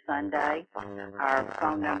Tuesday through Sunday. Our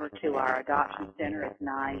phone number to our adoption center is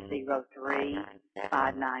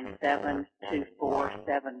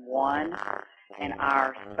 903-597-2471. And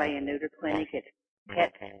our spay and neuter clinic, it's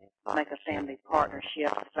Pet Make a Family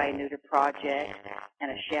Partnership, Spay and Neuter Project. And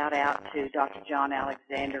a shout out to Dr. John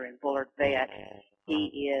Alexander in Bullard Vet.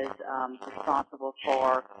 He is responsible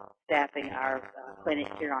for staffing our clinic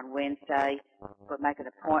here on Wednesday. For make an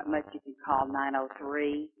appointment, you can call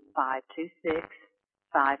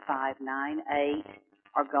 903-526-5598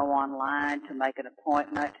 or go online to make an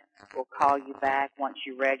appointment. We'll call you back once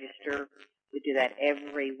you register. We do that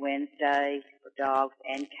every Wednesday for dogs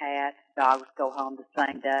and cats. Dogs go home the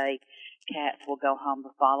same day. Cats will go home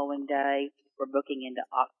the following day. We're booking in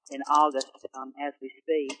August as we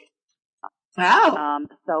speak. Wow.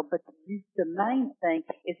 But the main thing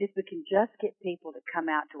is if we can just get people to come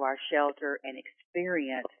out to our shelter and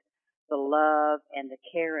experience the love and the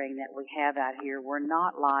caring that we have out here. We're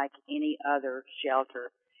not like any other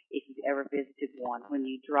shelter if you've ever visited one. When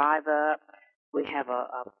you drive up, we have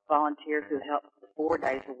a volunteer who helps 4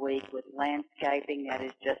 days a week with landscaping that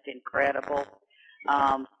is just incredible.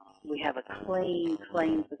 We have a clean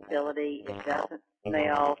facility. It doesn't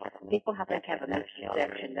smell. People have to have a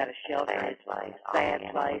misconception that a shelter is a bad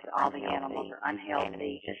place. All the animals are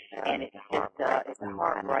unhealthy, and it's a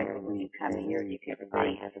heartbreaker when you come here. You can see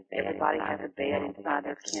everybody has a bed inside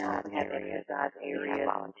their kennel. We have exercise areas.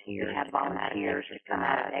 We have volunteers who come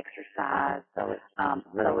out and exercise. So it's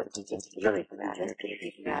really just to people out here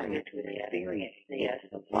to experience this.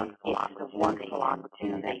 It's a wonderful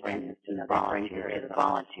opportunity. That brings us to the volunteer.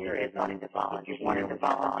 Is wanting to volunteer. If you wanted to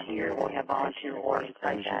volunteer, we have volunteer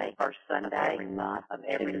orientation first Sunday of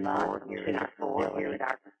every month, 2 to 4 here at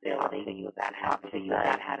our facility. To you about how to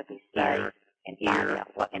be safe and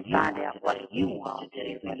find out what you want to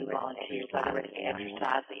do when you volunteer, whether it's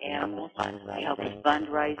exercise the animals, help with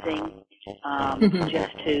fundraising,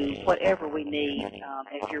 just to whatever we need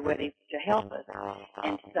if you're ready to help us.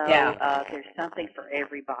 And so there's something for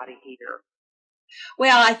everybody here.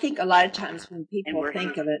 Well, I think a lot of times when people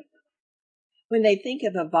think of it, when they think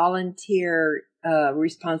of a volunteer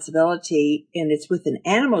responsibility and it's with an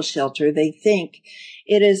animal shelter, they think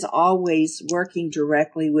it is always working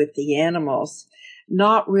directly with the animals,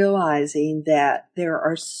 not realizing that there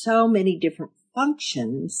are so many different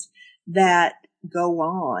functions that go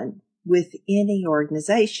on with any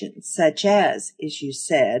organization, such as you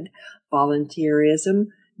said, volunteerism,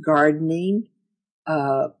 gardening,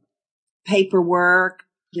 paperwork.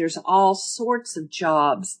 There's all sorts of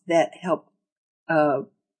jobs that help,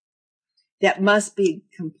 that must be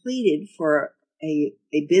completed for a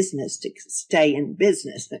business to stay in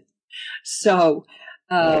business. So,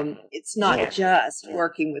 It's not just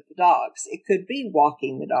working with the dogs. It could be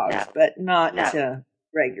walking the dogs, but not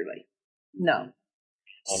regularly. No.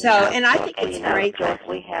 So, and I think it's great.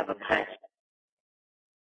 We have a place.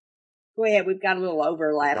 Go ahead. We've got a little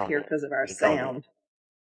overlap here because of our sound.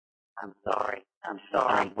 I'm sorry.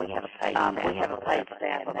 We have a paid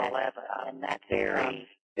staff of 11, and that's very,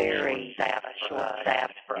 very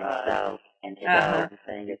short-staffed for us. And so the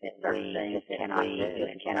thing is that we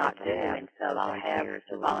cannot do. And so to have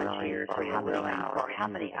volunteers for how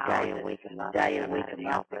many hours a week a month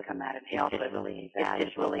to come out and help us, it's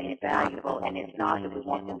just really invaluable. And it's not that we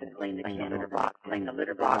want them to clean the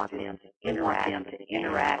litter boxes. We want them to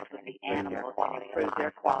interact with the animals and improve their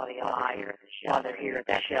quality of life while they're here at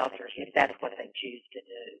the shelter, if that's what they choose to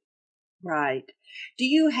do. Right. Do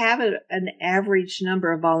you have an average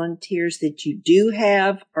number of volunteers that you do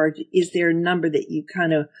have, or is there a number that you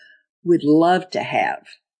kind of would love to have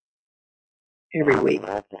every week?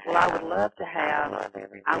 Well, I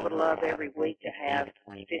would love every week to have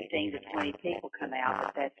 15 to 20 people come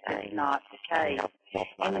out, but that's just not the case.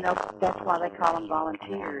 And, that's why they call them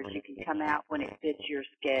volunteers. You can come out when it fits your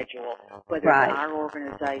schedule, whether it's our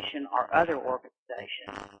organization or other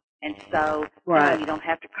organizations. And so, you don't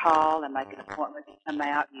have to call and make an appointment to come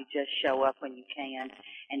out. You just show up when you can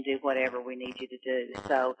and do whatever we need you to do.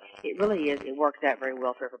 So it really is, it works out very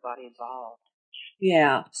well for everybody involved.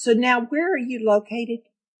 Yeah. So now where are you located?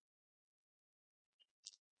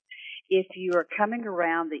 If you are coming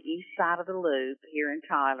around the east side of the loop here in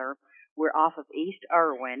Tyler, we're off of East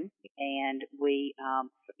Irwin, and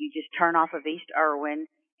you just turn off of East Irwin,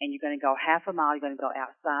 and you're going to go half a mile. You're going to go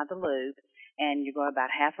outside the loop, and you go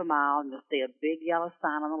about half a mile, and you'll see a big yellow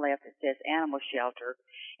sign on the left that says Animal Shelter,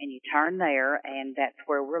 and you turn there, and that's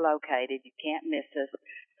where we're located. You can't miss us.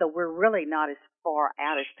 So we're really not as far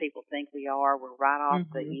out as people think we are. We're right off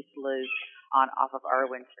the East Loop off of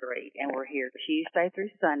Irwin Street, and we're here Tuesday through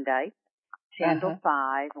Sunday, 10 till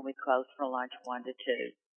 5, and we close for lunch 1 to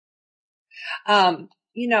 2.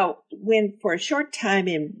 When for a short time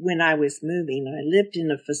when I was moving, I lived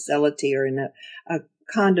in a facility or in a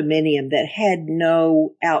condominium that had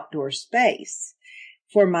no outdoor space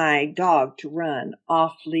for my dog to run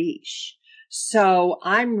off leash. So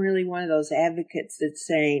I'm really one of those advocates that's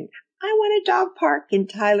saying, I want a dog park in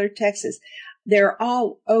Tyler, Texas. They're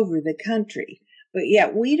all over the country, but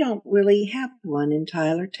yet we don't really have one in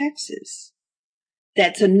Tyler, Texas.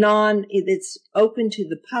 That's it's open to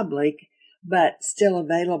the public, but still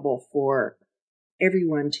available for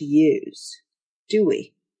everyone to use. Do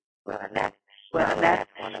we? And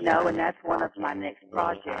that's one of my next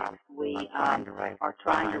projects. We are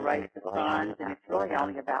trying to raise the funds, and it's really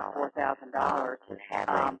only about $4,000 to have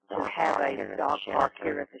a dog park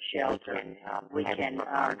here at the shelter. We can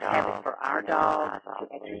have it for our dogs to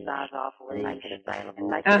exercise off leash and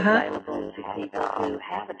make it available to people who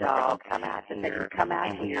have a dog that they can come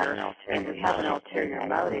out here, and we have an ulterior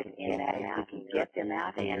motive in that if we can get them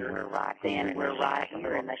out here, then we're right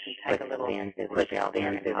here, and they can take a little quick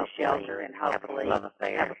spin through the shelter and hopefully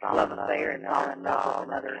have a love affair and fall in love with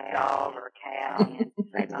another dog or a cat. And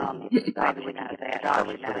maybe we can get that dog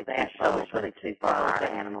out of that. So it's really too far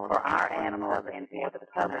for our animals and for the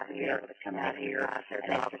public here to come out here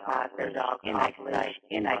and exercise their dogs in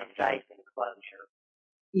a safe enclosure.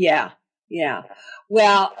 Yeah.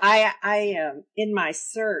 Well, I in my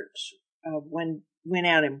search, went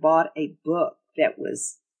out and bought a book that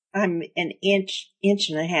was an inch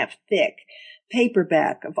and a half thick,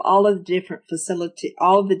 paperback of all of the different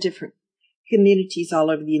all the different communities all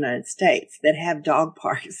over the United States that have dog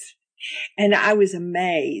parks. And I was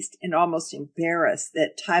amazed and almost embarrassed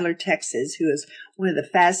that Tyler, Texas, who is one of the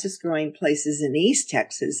fastest growing places in East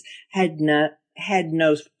Texas, had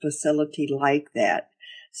no facility like that.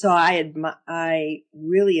 So I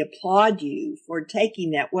really applaud you for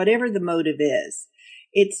taking that, whatever the motive is.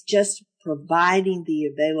 It's just providing the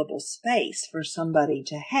available space for somebody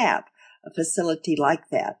to have a facility like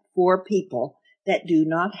that for people that do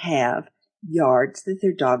not have yards that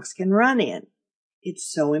their dogs can run in.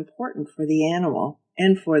 It's so important for the animal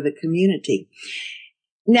and for the community.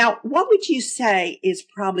 Now, what would you say is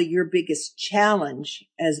probably your biggest challenge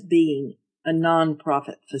as being a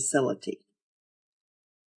nonprofit facility?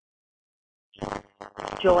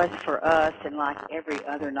 Joyce, for us, and like every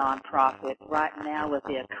other nonprofit, right now with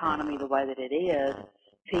the economy the way that it is,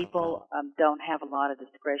 people don't have a lot of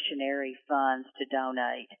discretionary funds to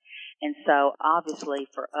donate. And so obviously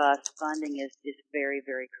for us, funding is very,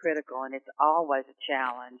 very critical, and it's always a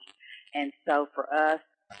challenge. And so for us,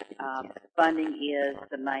 funding is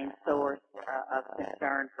the main source of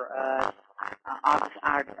concern for us.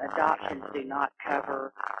 our adoptions do not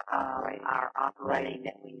cover our operating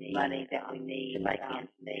money that we need to make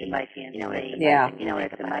ends meet. Yeah.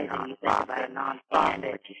 It's amazing. You think about a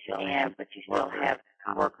nonprofit, but you still have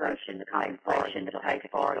workers and compensation to pay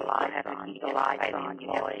for. You have to keep the lights on. You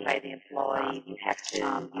have to pay the employees. You have to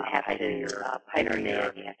pay your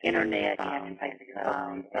internet. You have to pay for your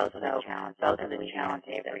phone. Those are the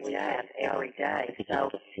challenges that we have every day. So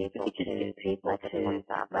if we just get people to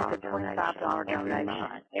make a $25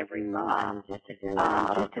 donation every month just to do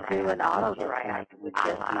an auto draft would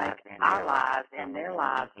just make our lives and their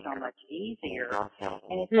lives so much easier.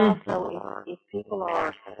 And it's also, if people are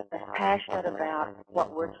as passionate about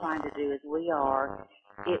what we're trying to do as we are,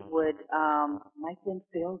 it would make them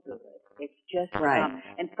feel good. It's just right.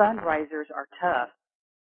 And fundraisers are tough.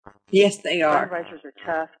 Yes, they are. Fundraisers are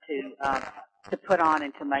tough to put on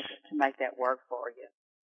and to make that work for you.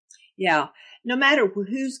 Yeah, no matter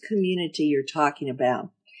whose community you're talking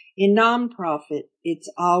about. In nonprofit, it's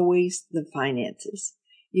always the finances.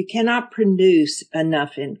 You cannot produce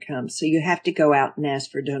enough income, so you have to go out and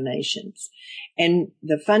ask for donations. And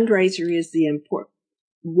the fundraiser is the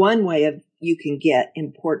one way of you can get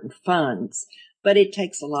important funds, but it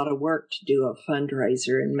takes a lot of work to do a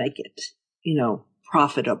fundraiser and make it,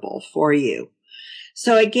 profitable for you.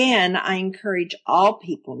 So again, I encourage all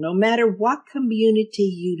people, no matter what community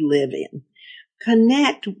you live in,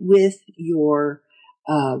 connect with your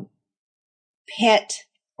pet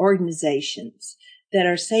organizations that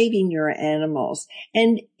are saving your animals.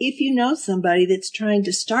 And if you know somebody that's trying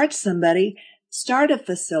to start a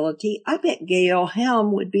facility, I bet Gayle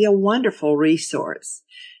Helms would be a wonderful resource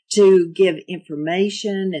to give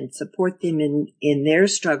information and support them in their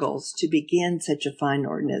struggles to begin such a fine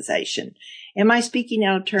organization. Am I speaking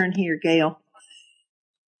out of turn here, Gayle?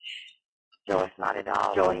 Joyce, not at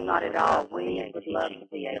all. We would love to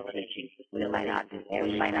be able to teach. We may not do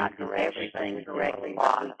everything correctly,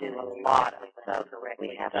 but we do a lot of stuff correctly.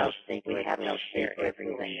 We have no secret,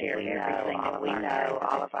 everything that we know,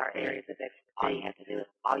 all of our areas of expertise. All you have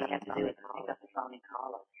to do is pick up the phone and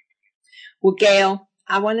call us. Well, Gayle,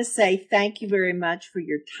 I want to say thank you very much for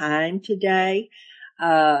your time today.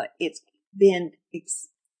 It's been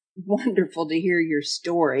wonderful to hear your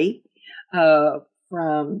story,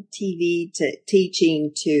 from TV to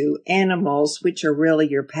teaching to animals, which are really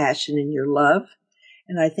your passion and your love.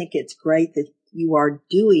 And I think it's great that you are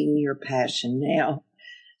doing your passion now.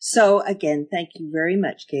 So again, thank you very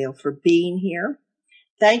much, Gayle, for being here.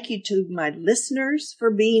 Thank you to my listeners for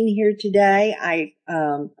being here today. I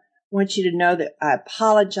want you to know that I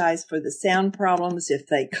apologize for the sound problems if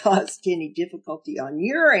they caused any difficulty on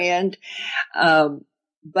your end.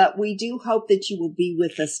 But we do hope that you will be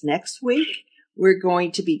with us next week. We're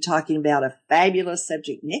going to be talking about a fabulous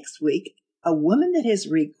subject next week, a woman that has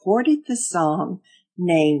recorded the song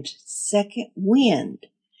named Second Wind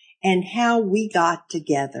and how we got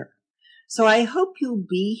together. So I hope you'll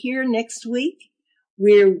be here next week,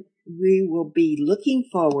 where we will be looking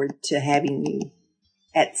forward to having you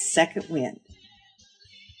at Second Wind.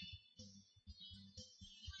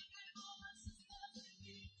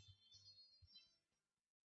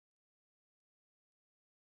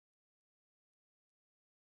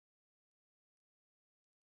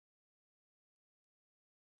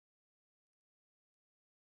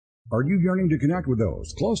 Are you yearning to connect with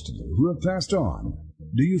those close to you who have passed on?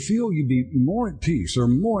 Do you feel you'd be more at peace or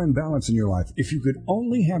more in balance in your life if you could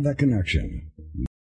only have that connection?